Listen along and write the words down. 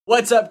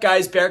What's up,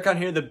 guys? Bearcon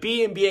here, the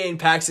B&BA in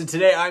packs, and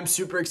today I'm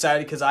super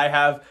excited because I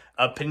have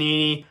a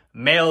Panini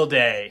mail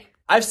day.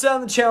 I've said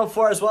on the channel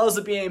before, as well as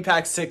the BA in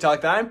packs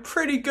TikTok, that I'm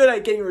pretty good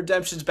at getting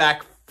redemptions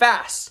back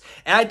fast.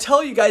 And I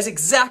tell you guys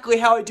exactly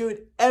how I do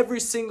it every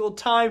single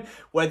time.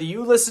 Whether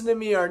you listen to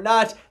me or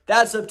not,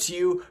 that's up to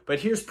you.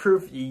 But here's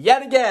proof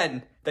yet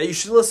again that you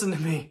should listen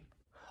to me.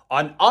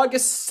 On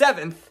August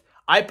 7th,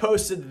 I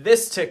posted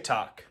this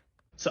TikTok.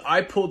 So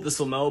I pulled this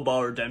LaMelo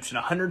Ball redemption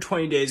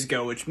 120 days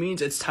ago, which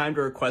means it's time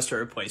to request a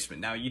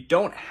replacement. Now, you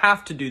don't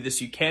have to do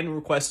this. You can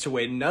request to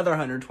wait another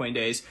 120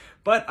 days,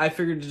 but I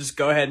figured to just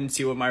go ahead and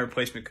see what my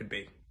replacement could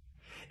be.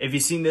 If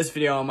you've seen this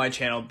video on my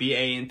channel,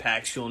 BA in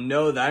packs, you'll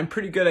know that I'm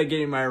pretty good at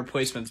getting my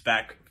replacements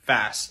back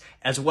fast,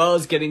 as well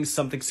as getting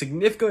something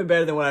significantly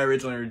better than what I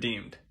originally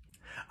redeemed.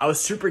 I was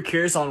super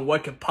curious on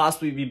what could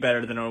possibly be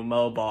better than a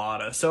LaMelo Ball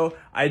auto, so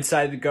I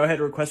decided to go ahead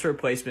and request a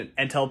replacement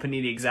and tell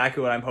Panini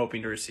exactly what I'm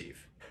hoping to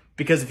receive.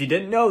 Because if you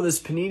didn't know this,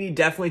 Panini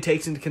definitely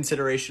takes into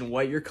consideration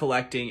what you're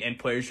collecting and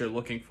players you're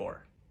looking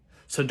for.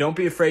 So don't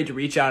be afraid to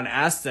reach out and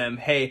ask them,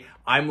 hey,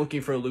 I'm looking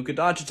for a Luka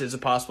Doncic. Is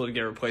it possible to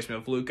get a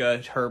replacement of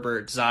Luka,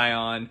 Herbert,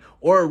 Zion,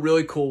 or a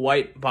really cool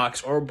white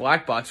box or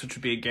black box, which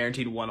would be a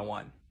guaranteed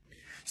 1-1?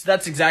 So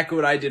that's exactly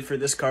what I did for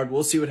this card.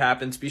 We'll see what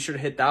happens. Be sure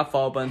to hit that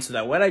follow button so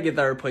that when I get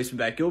that replacement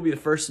back, you'll be the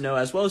first to know,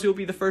 as well as you'll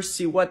be the first to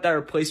see what that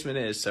replacement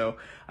is. So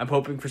I'm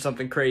hoping for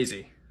something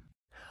crazy.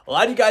 A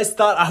lot of you guys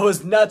thought I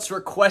was nuts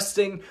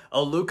requesting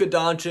a Luka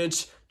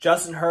Doncic,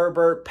 Justin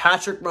Herbert,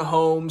 Patrick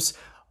Mahomes,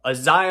 a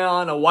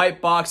Zion, a white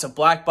box, a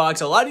black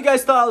box. A lot of you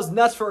guys thought I was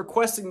nuts for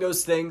requesting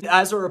those things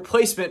as a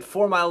replacement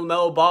for my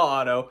LaMelo Ball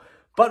auto,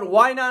 but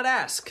why not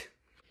ask?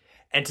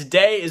 And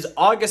today is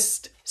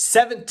August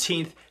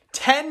 17th,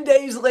 10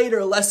 days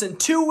later, less than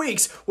 2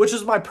 weeks, which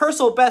was my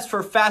personal best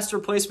for fast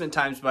replacement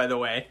times, by the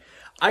way.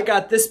 I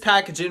got this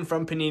package in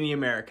from Panini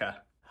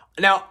America.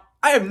 Now,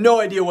 I have no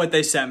idea what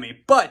they sent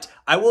me, but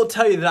I will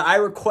tell you that I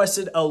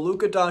requested a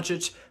Luka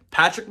Doncic,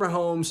 Patrick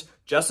Mahomes,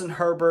 Justin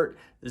Herbert,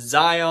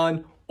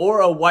 Zion, or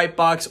a white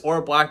box or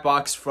a black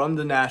box from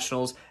the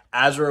Nationals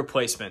as a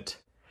replacement.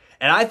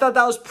 And I thought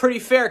that was pretty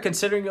fair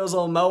considering it was a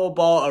LaMelo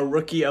Ball, a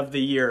Rookie of the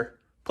Year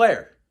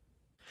player.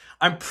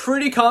 I'm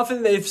pretty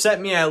confident they've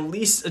sent me at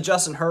least a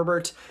Justin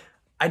Herbert.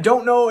 I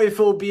don't know if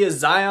it will be a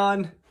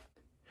Zion.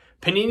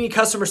 Panini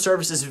customer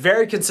service is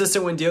very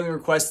consistent when dealing with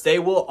requests. They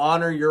will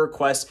honor your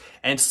request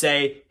and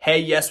say, hey,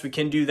 yes, we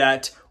can do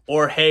that,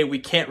 or hey, we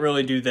can't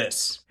really do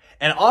this.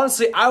 And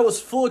honestly, I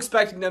was full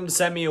expecting them to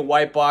send me a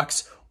white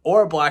box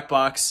or a black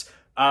box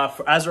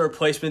as a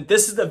replacement.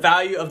 This is the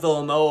value of the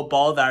LaMelo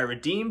Ball that I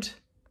redeemed.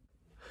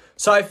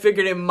 So I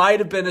figured it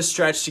might have been a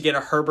stretch to get a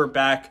Herbert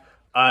back,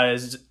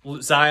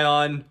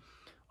 Zion,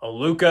 a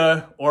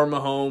Luka, or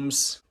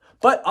Mahomes.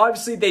 But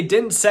obviously, they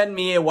didn't send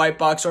me a white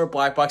box or a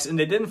black box, and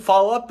they didn't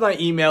follow up my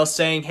email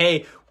saying,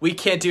 hey, we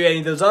can't do any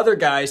of those other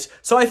guys.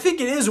 So I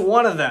think it is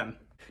one of them.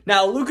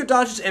 Now, Luka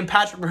Doncic and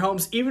Patrick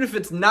Mahomes, even if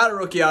it's not a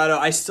rookie auto,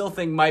 I still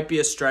think might be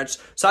a stretch.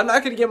 So I'm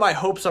not going to get my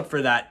hopes up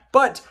for that.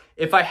 But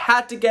if I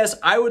had to guess,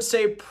 I would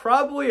say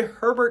probably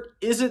Herbert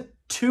isn't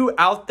too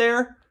out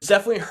there. There's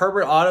definitely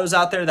Herbert autos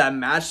out there that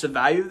match the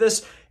value of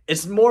this.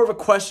 It's more of a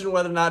question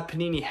whether or not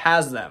Panini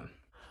has them.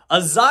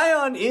 A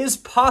Zion is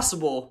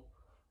possible,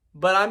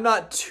 but I'm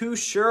not too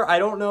sure. I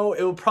don't know.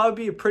 It will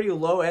probably be a pretty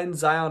low-end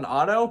Zion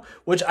auto,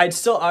 which I'd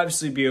still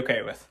obviously be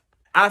okay with.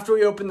 After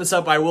we open this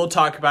up, I will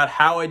talk about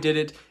how I did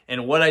it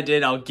and what I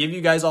did. I'll give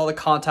you guys all the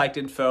contact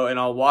info, and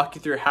I'll walk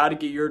you through how to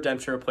get your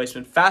redemption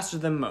replacement faster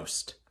than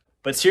most.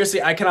 But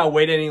seriously, I cannot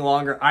wait any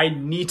longer. I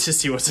need to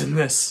see what's in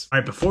this. All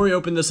right, before we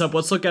open this up,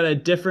 let's look at a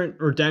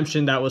different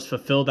redemption that was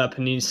fulfilled that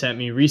Panini sent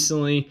me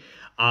recently.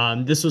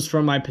 This was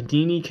from my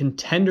Panini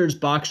Contenders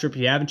box strip. If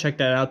you haven't checked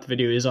that out, the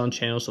video is on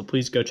channel, so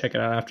please go check it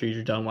out after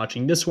you're done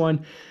watching this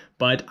one.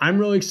 But I'm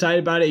really excited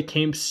about it. It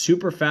came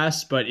super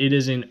fast, but it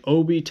is an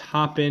Obi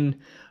Toppin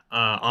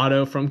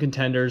auto from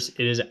Contenders.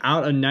 It is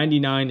out of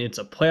 99. It's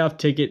a playoff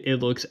ticket. It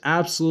looks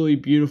absolutely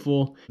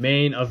beautiful.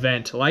 Main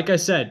event. Like I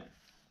said,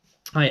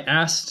 I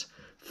asked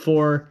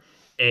for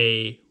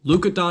a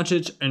Luka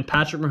Doncic and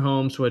Patrick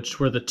Mahomes, which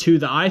were the two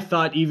that I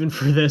thought even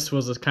for this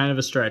was kind of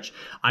a stretch.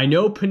 I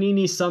know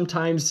Panini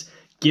sometimes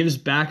gives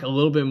back a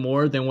little bit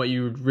more than what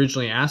you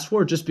originally asked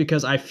for, just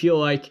because I feel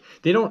like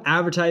they don't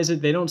advertise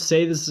it. They don't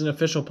say this is an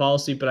official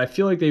policy, but I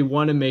feel like they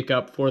want to make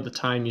up for the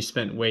time you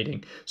spent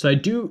waiting. So I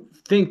do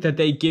think that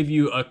they give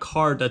you a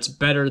card that's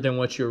better than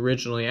what you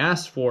originally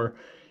asked for.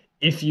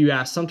 If you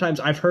ask, sometimes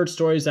I've heard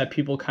stories that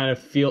people kind of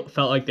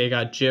felt like they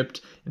got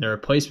gypped in their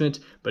replacement,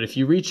 but if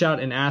you reach out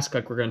and ask,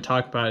 like we're going to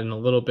talk about in a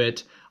little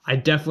bit, I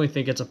definitely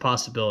think it's a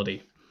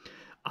possibility.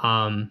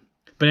 But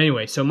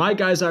anyway, so my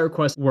guys I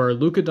request were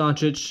Luka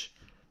Doncic,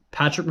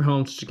 Patrick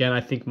Mahomes, which again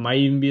I think might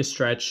even be a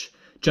stretch,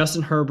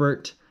 Justin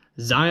Herbert,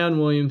 Zion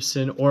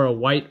Williamson, or a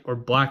white or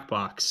black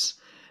box.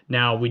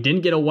 Now, we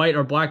didn't get a white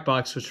or black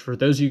box, which for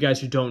those of you guys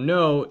who don't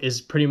know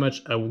is pretty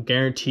much a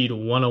guaranteed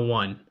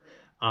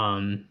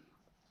 101.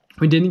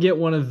 We didn't get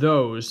one of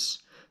those,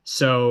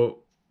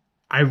 so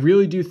I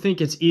really do think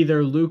it's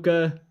either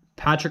Luka,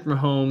 Patrick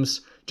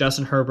Mahomes,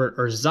 Justin Herbert,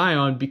 or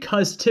Zion,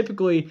 because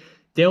typically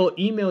they'll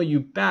email you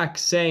back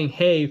saying,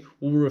 hey,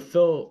 we'll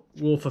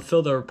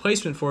fulfill the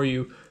replacement for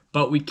you,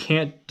 but we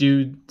can't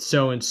do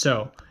so and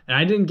so. And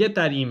I didn't get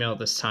that email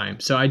this time.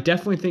 So I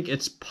definitely think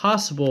it's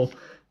possible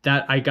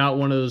that I got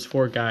one of those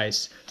 4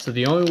 guys. So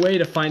the only way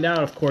to find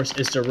out, of course,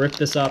 is to rip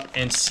this up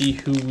and see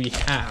who we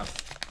have.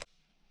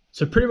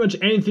 So pretty much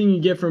anything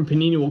you get from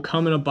Panini will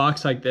come in a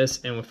box like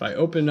this, and if I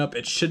open it up,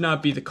 it should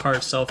not be the card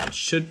itself. It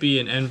should be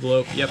an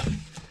envelope. Yep,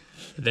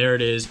 there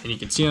it is. And you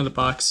can see on the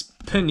box,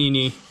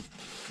 Panini.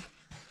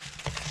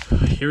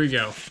 Here we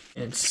go,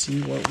 and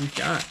see what we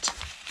got.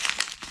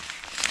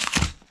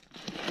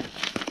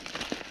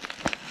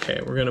 Okay,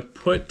 we're gonna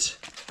put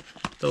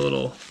the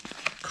little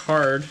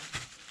card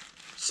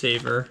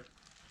saver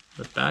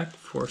in the back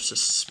for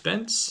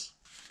suspense.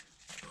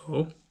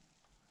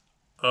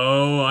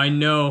 Oh, I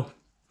know.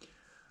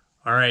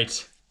 All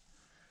right.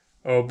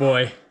 Oh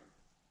boy.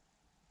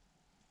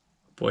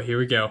 Boy, here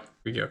we go. Here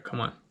we go.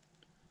 Come on.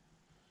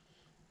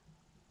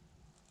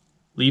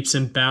 Leaps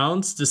and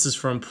Bounds. This is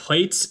from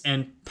Plates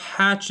and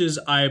Patches,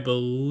 I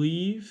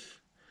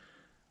believe.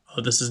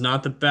 Oh, this is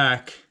not the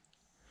back.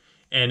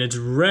 And it's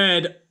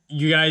red.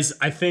 You guys,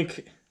 I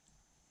think...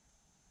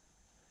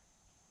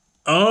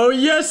 Oh,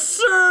 yes,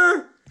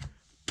 sir!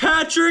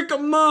 Patrick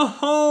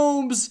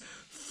Mahomes,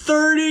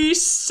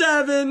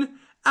 37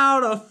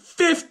 out of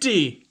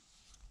 50.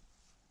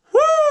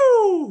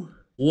 Woo!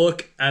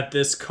 Look at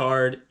this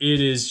card. It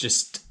is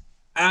just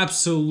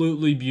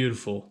absolutely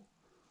beautiful.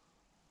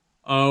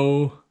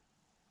 Oh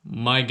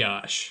my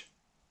gosh.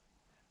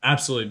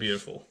 Absolutely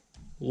beautiful.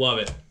 Love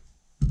it.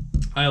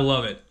 I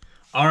love it.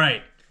 All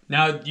right.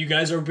 Now, you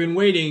guys have been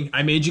waiting.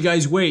 I made you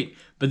guys wait,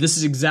 but this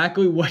is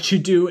exactly what you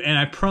do, and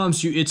I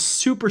promise you, it's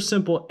super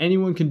simple.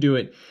 Anyone can do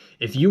it.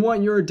 If you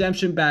want your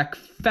redemption back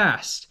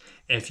fast,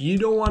 if you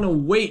don't want to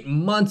wait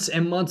months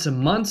and months and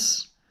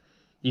months,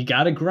 you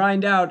got to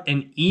grind out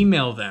and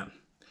email them.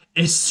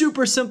 It's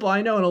super simple,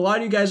 I know, and a lot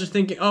of you guys are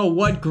thinking, oh,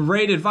 what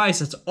great advice.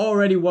 That's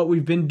already what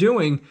we've been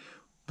doing.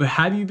 But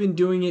have you been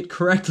doing it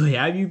correctly?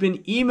 Have you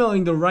been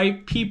emailing the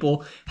right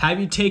people? Have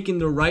you taken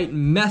the right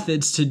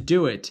methods to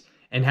do it?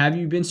 And have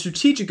you been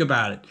strategic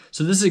about it?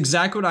 So this is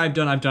exactly what I've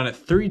done. I've done it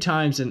 3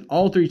 times, and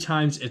all 3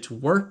 times it's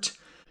worked.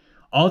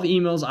 All the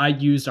emails I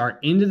used are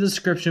in the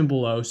description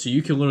below, so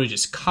you can literally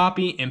just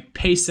copy and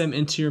paste them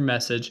into your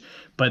message.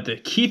 But the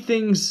key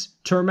things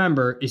to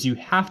remember is you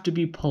have to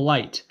be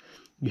polite.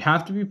 You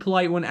have to be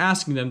polite when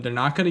asking them. They're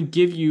not going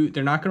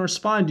to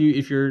respond to you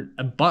if you're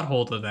a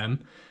butthole to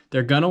them.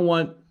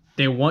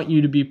 They want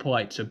you to be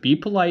polite. So be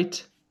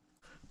polite.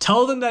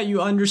 Tell them that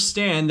you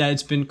understand that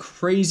it's been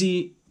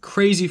crazy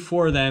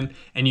for them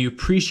and you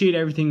appreciate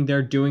everything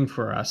they're doing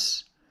for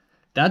us.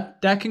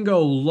 That can go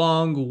a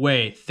long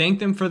way. Thank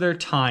them for their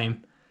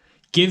time.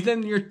 Give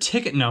them your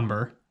ticket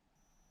number,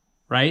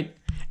 right?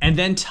 And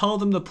then tell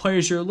them the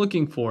players you're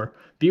looking for.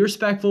 Be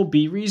respectful,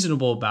 be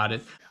reasonable about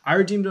it. I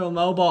redeemed a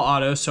Melo Ball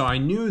auto, so I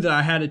knew that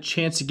I had a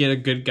chance to get a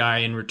good guy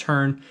in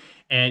return.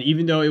 And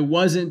even though it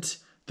wasn't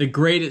the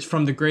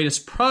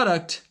greatest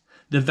product,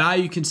 the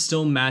value can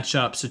still match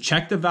up. So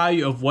check the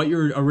value of what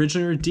you're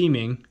originally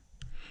redeeming.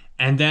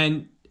 And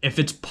then if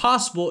it's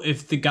possible,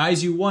 if the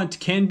guys you want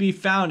can be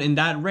found in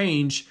that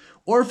range,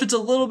 or if it's a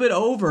little bit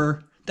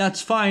over,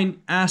 that's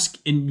fine. Ask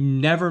and you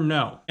never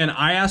know. And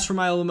I asked for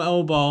my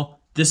LaMelo Ball.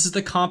 This is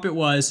the comp it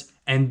was,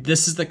 and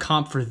this is the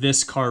comp for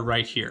this card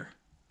right here.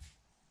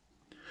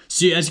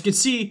 So as you can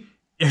see,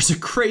 there's a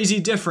crazy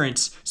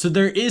difference. So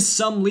there is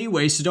some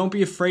leeway, so don't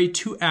be afraid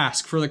to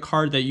ask for the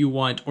card that you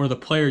want or the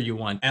player you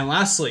want. And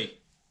lastly,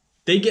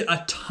 they get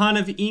a ton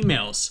of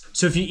emails.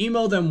 So if you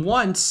email them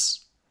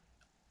once,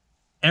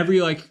 every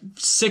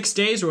 6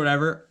 days or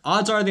whatever,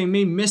 odds are they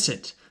may miss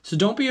it. So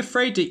don't be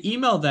afraid to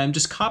email them.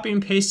 Just copy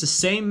and paste the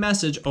same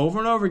message over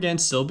and over again,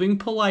 still being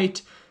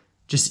polite.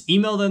 Just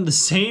email them the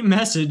same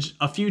message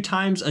a few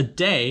times a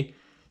day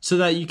so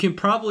that you can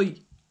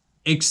probably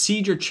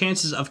exceed your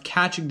chances of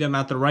catching them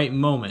at the right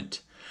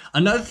moment.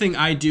 Another thing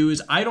I do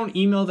is I don't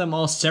email them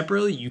all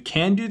separately. You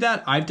can do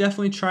that. I've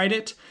definitely tried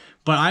it.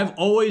 But I've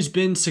always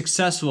been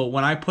successful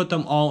when I put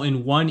them all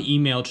in one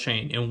email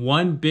chain, in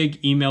one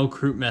big email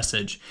group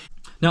message.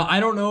 Now, I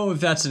don't know if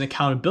that's an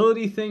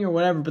accountability thing or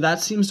whatever, but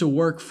that seems to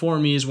work for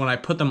me is when I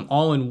put them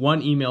all in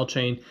one email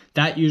chain,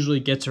 that usually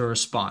gets a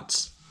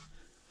response.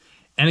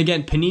 And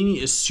again, Panini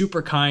is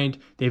super kind.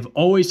 They've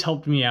always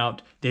helped me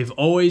out. They've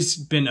always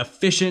been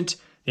efficient.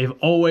 They've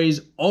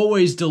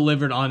always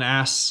delivered on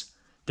asks.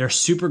 They're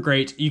super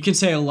great. You can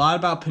say a lot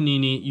about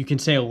Panini. You can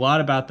say a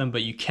lot about them,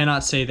 but you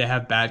cannot say they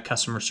have bad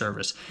customer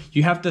service.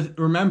 You have to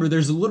remember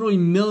there's literally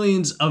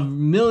millions of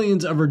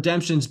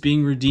redemptions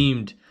being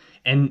redeemed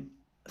and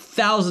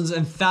thousands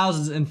and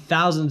thousands and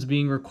thousands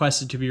being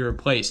requested to be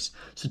replaced.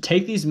 So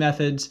take these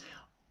methods,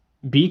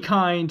 be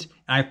kind,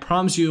 and I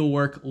promise you it'll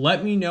work.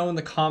 Let me know in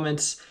the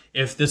comments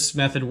if this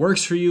method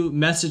works for you.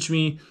 Message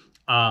me.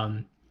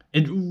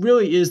 It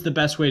really is the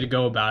best way to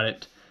go about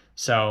it.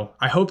 So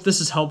I hope this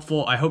is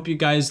helpful. I hope you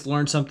guys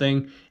learned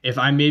something. If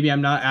maybe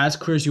I'm not as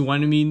clear as you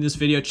wanted me in this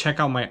video, check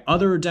out my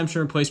other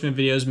redemption replacement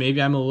videos.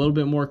 Maybe I'm a little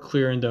bit more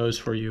clear in those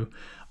for you.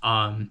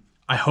 I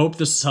hope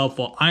this is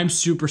helpful. I'm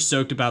super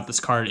stoked about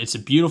this card. It's a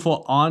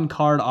beautiful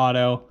on-card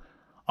auto.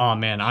 Oh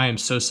man, I am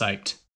so psyched.